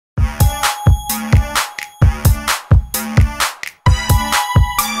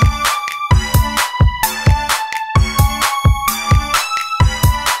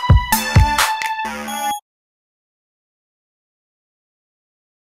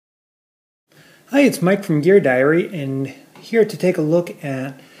Hi, it's Mike from Gear Diary, and here to take a look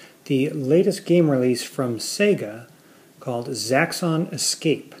at the latest game release from Sega called Zaxxon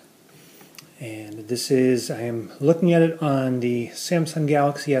Escape. And this is, I am looking at it on the Samsung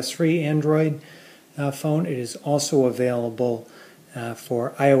Galaxy S3 Android phone. It is also available for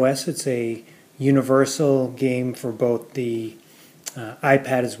iOS. It's a universal game for both the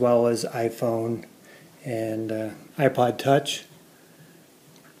iPad as well as iPhone and iPod Touch.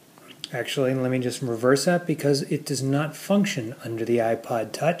 Actually, let me just reverse that because it does not function under the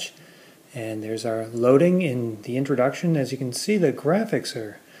iPod Touch. And there's our loading in the introduction. As you can see, the graphics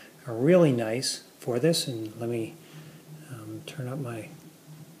are really nice for this. And let me turn up my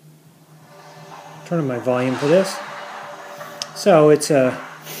volume for this. So it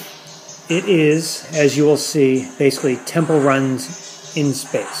is, as you will see, basically temple runs in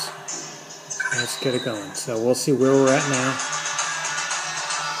space. Let's get it going. So we'll see where we're at now.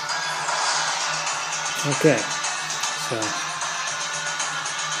 Okay,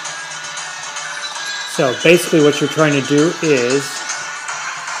 so basically what you're trying to do is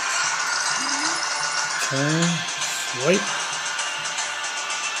turn, swipe,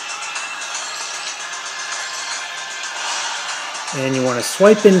 and you want to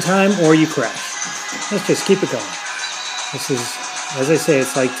swipe in time or you crash. Let's just keep it going. This is, as I say,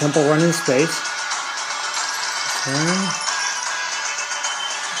 it's like Temple Run in space. Turn.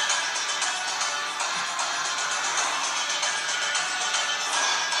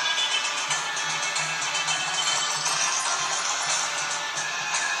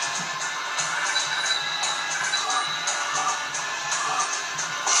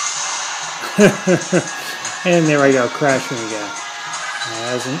 And there I go, crashing again.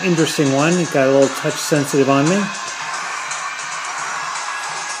 That was an interesting one. It got a little touch sensitive on me.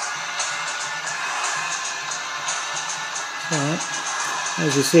 So,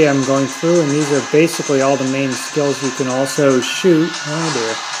 as you see, I'm going through, and these are basically all the main skills. You can also shoot. Oh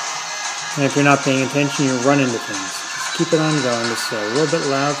dear. And if you're not paying attention, you run into things. Just keep it on going. Just a little bit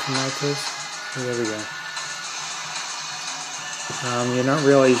loud for my taste. Oh, there we go.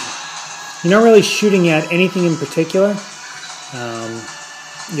 You're not really shooting at anything in particular.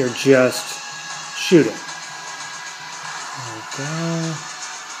 You're just shooting. There we go.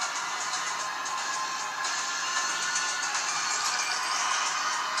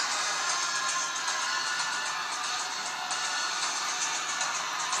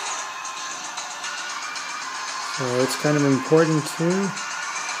 So it's kind of important to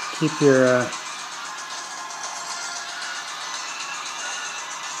keep your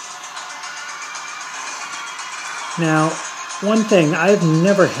Now, one thing, I've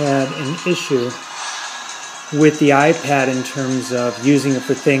never had an issue with the iPad in terms of using it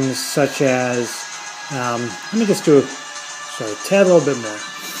for things such as, let me just do a tad a little bit more.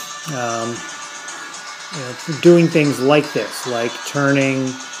 For doing things like this, like turning.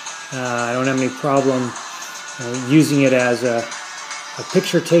 I don't have any problem using it as a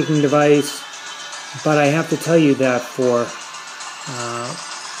picture-taking device, but I have to tell you that for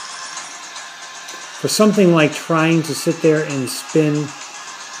something like trying to sit there and spin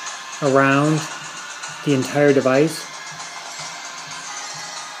around the entire device,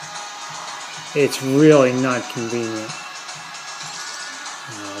 it's really not convenient.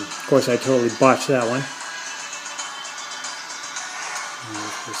 Of course, I totally botched that one. And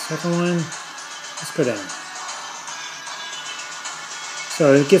the second one, let's go down.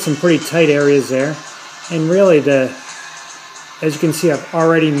 So it gets some pretty tight areas there. And really, as you can see, I've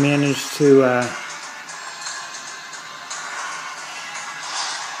already managed to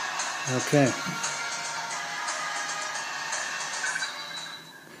okay.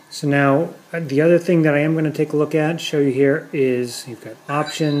 So now the other thing that I am going to take a look at, show you here, is you've got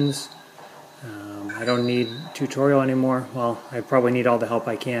options. I don't need tutorial anymore. Well, I probably need all the help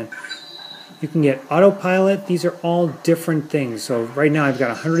I can. You can get autopilot. These are all different things. So right now I've got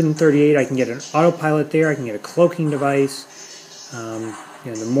 138. I can get an autopilot there. I can get a cloaking device.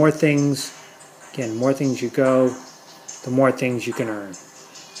 The more things, again, more things you go, the more things you can earn.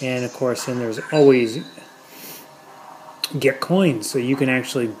 And of course, then there's always get coins, so you can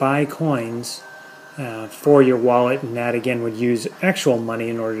actually buy coins for your wallet, and that again would use actual money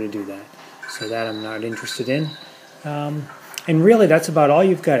in order to do that. So that I'm not interested in. And really, that's about all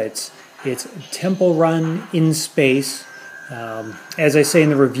you've got. It's Temple Run in space. As I say in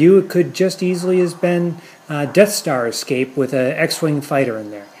the review, it could just easily have been Death Star Escape with an X-Wing fighter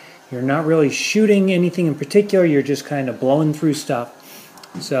in there. You're not really shooting anything in particular. You're just kind of blowing through stuff.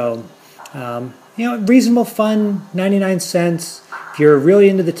 So, reasonable fun, 99 cents. If you're really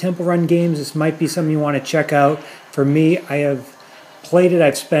into the Temple Run games, this might be something you want to check out. For me, I have played it.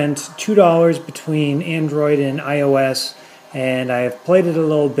 I've spent $2 between Android and iOS, and I've played it a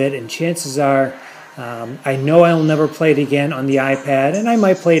little bit, and chances are I know I'll never play it again on the iPad, and I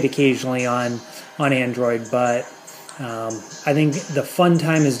might play it occasionally on Android, but I think the fun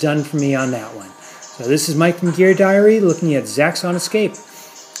time is done for me on that one. So this is Mike from Gear Diary looking at Zaxxon Escape.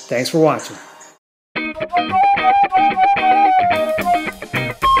 Thanks for watching.